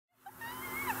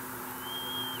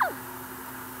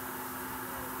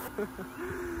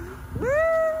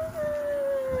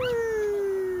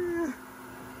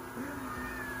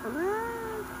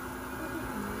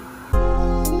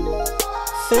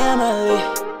Family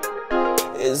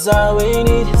is all we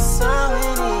need. It's all we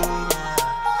need.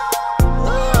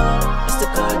 It's the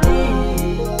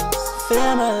Cardinals.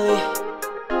 Family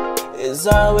is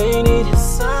all we need.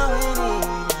 It's all we need.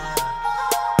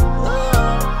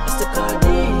 It's the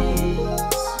Cardinals.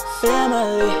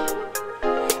 Family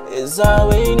is all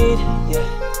we need. Yeah.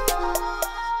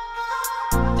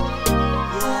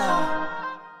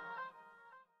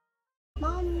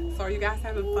 So are you guys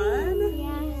having fun?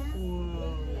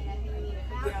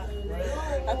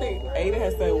 I think Ada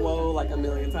has said whoa like a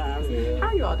million times. How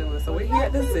are you all doing? So we're here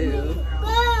at the zoo.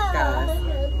 Guys,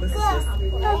 this is just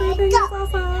everything is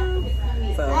awesome.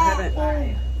 So I haven't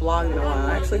vlogged in a while.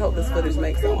 I actually hope this footage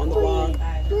makes it on the vlog.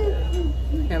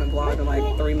 Haven't vlogged in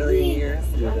like 3 million years.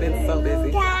 Been so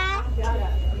busy.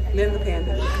 Then the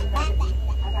pandemic.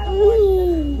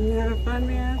 You having fun,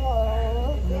 man?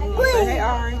 Say hey,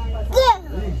 Ari.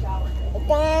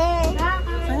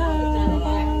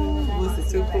 This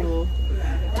is too cool.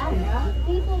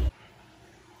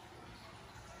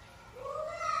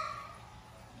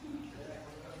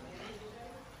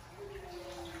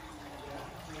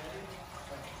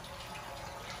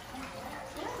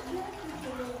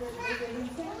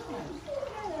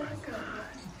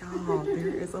 Y'all,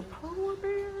 there is a polar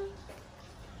bear.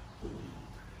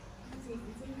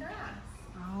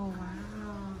 Oh,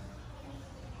 wow.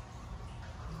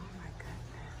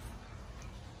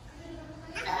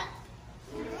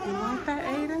 You like that,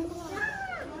 Aiden?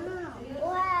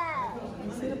 Wow.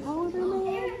 You see the polar bear,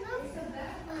 man?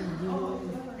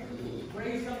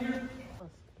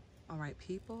 All right,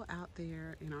 people out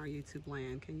there in our YouTube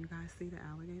land, can you guys see the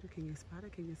alligator? Can you spot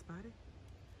it? Can you spot it?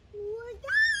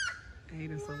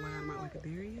 Aiden's so loud. Might look at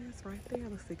there. He is right there.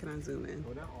 Let's see. Can I zoom in?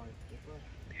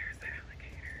 There's the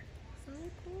alligator. So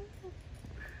cool.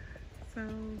 So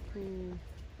cool.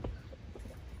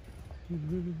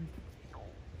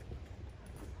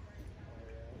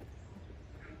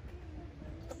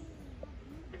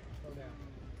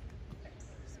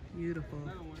 It's beautiful.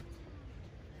 Another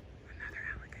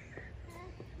alligator.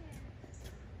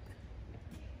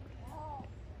 Oh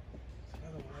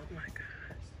my gosh.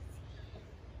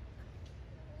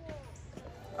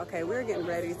 Okay, we're getting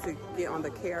ready to get on the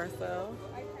carousel.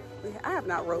 I have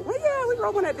not rode. Well, yeah, we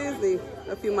rode one at Disney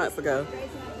a few months ago.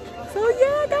 So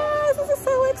yeah, guys, this is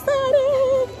so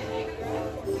exciting.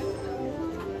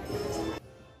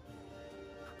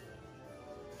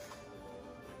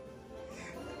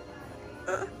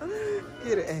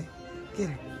 Get it, A. Get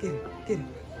it, get it, get it.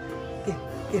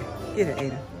 Get it,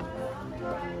 Ada.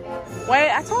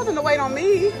 Wait, I told him to wait on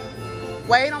me.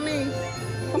 Wait on me.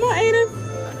 Come on, Aiden.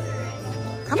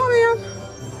 Come on, man.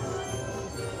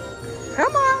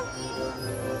 Come on.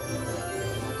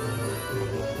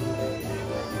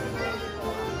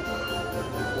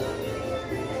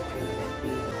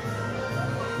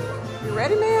 You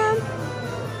ready, man?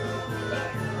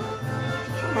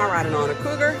 Am I riding on a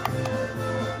cougar?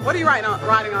 What are you riding on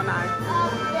now?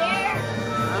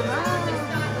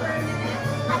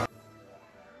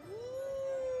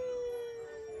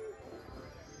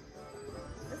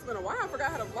 It's been a while. I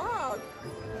forgot how to vlog.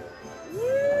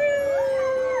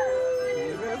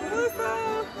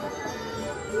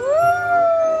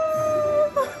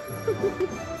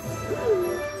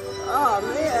 Oh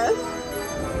man.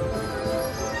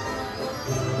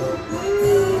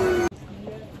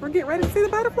 We're getting ready to see the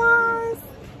butterflies.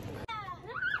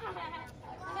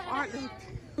 Aren't they?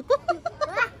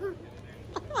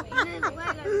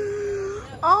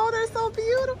 Oh, they're so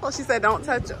beautiful. She said, don't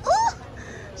touch it. Ooh.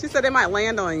 She said they might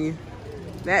land on you.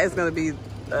 That is going to be,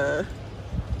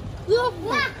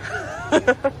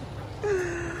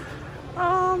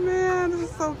 oh man, this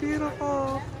is so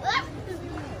beautiful.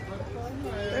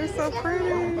 They're so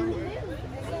pretty.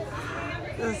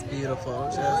 Just beautiful,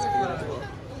 just beautiful.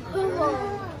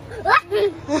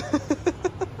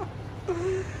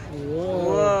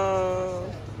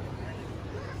 Whoa.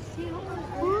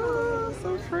 Whoa, so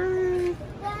pretty.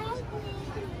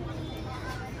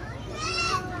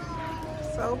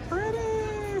 So pretty.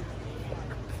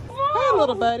 Hey,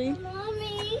 little buddy.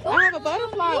 I have a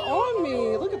butterfly on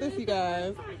me. Look at this, you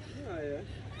guys.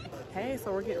 Hey,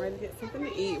 so we're getting ready to get something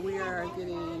to eat. We are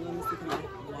getting, let me see, can I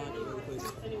vlog it really quick?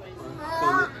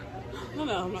 No,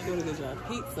 I'm not doing a good job.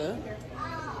 Pizza.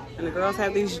 And the girls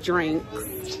have these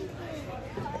drinks.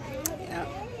 Yeah.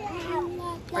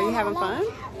 Are you having fun?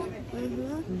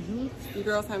 Mm-hmm. You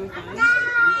girls having fun?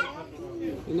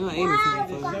 You know, Amy's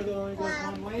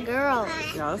food. Girl.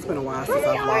 Y'all, it's been a while since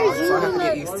I've vlogged, so I have to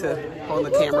get used to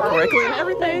holding the camera correctly and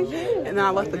everything. And then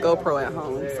I left the GoPro at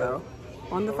home, so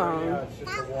on the phone.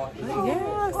 But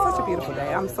yeah, it's such a beautiful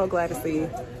day. I'm so glad to see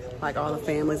like all the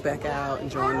families back out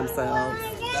enjoying themselves.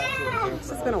 It's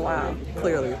just been a while,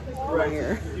 clearly, right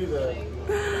here.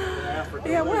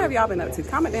 Yeah, what have y'all been up to?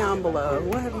 Comment down below.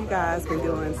 What have you guys been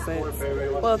doing since,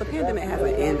 well, the pandemic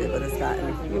hasn't ended, but it's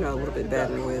gotten, you know, a little bit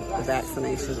better with the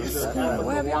vaccinations and stuff. But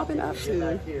what have y'all been up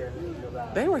to?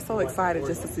 They were so excited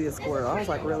just to see a squirrel. I was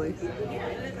like, really?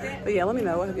 But yeah, let me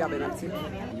know. What have y'all been up to?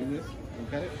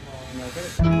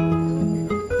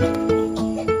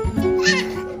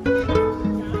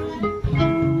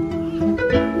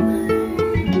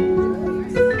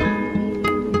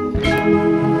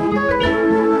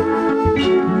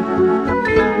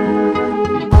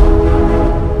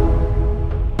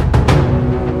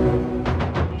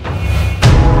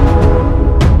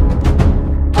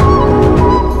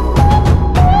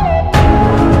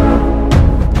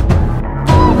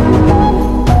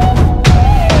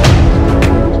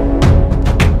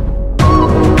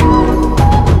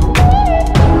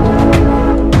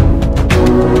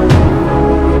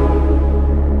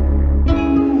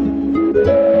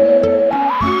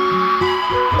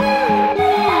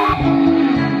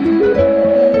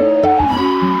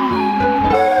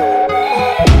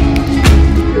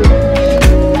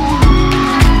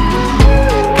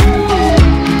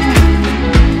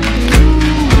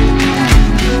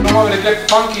 Get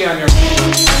funky on your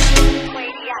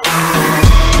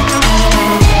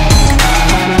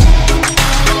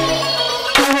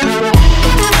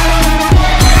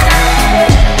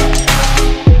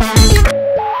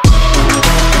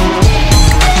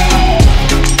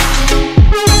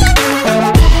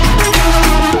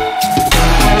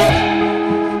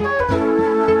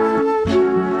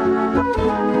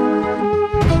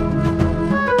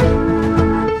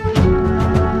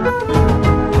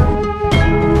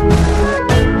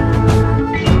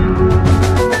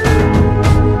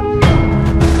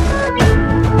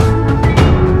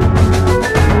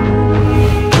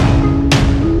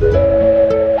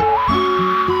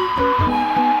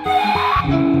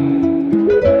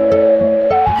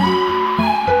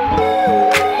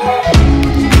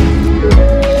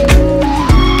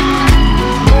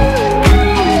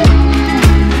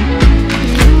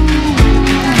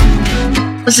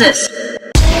What's this?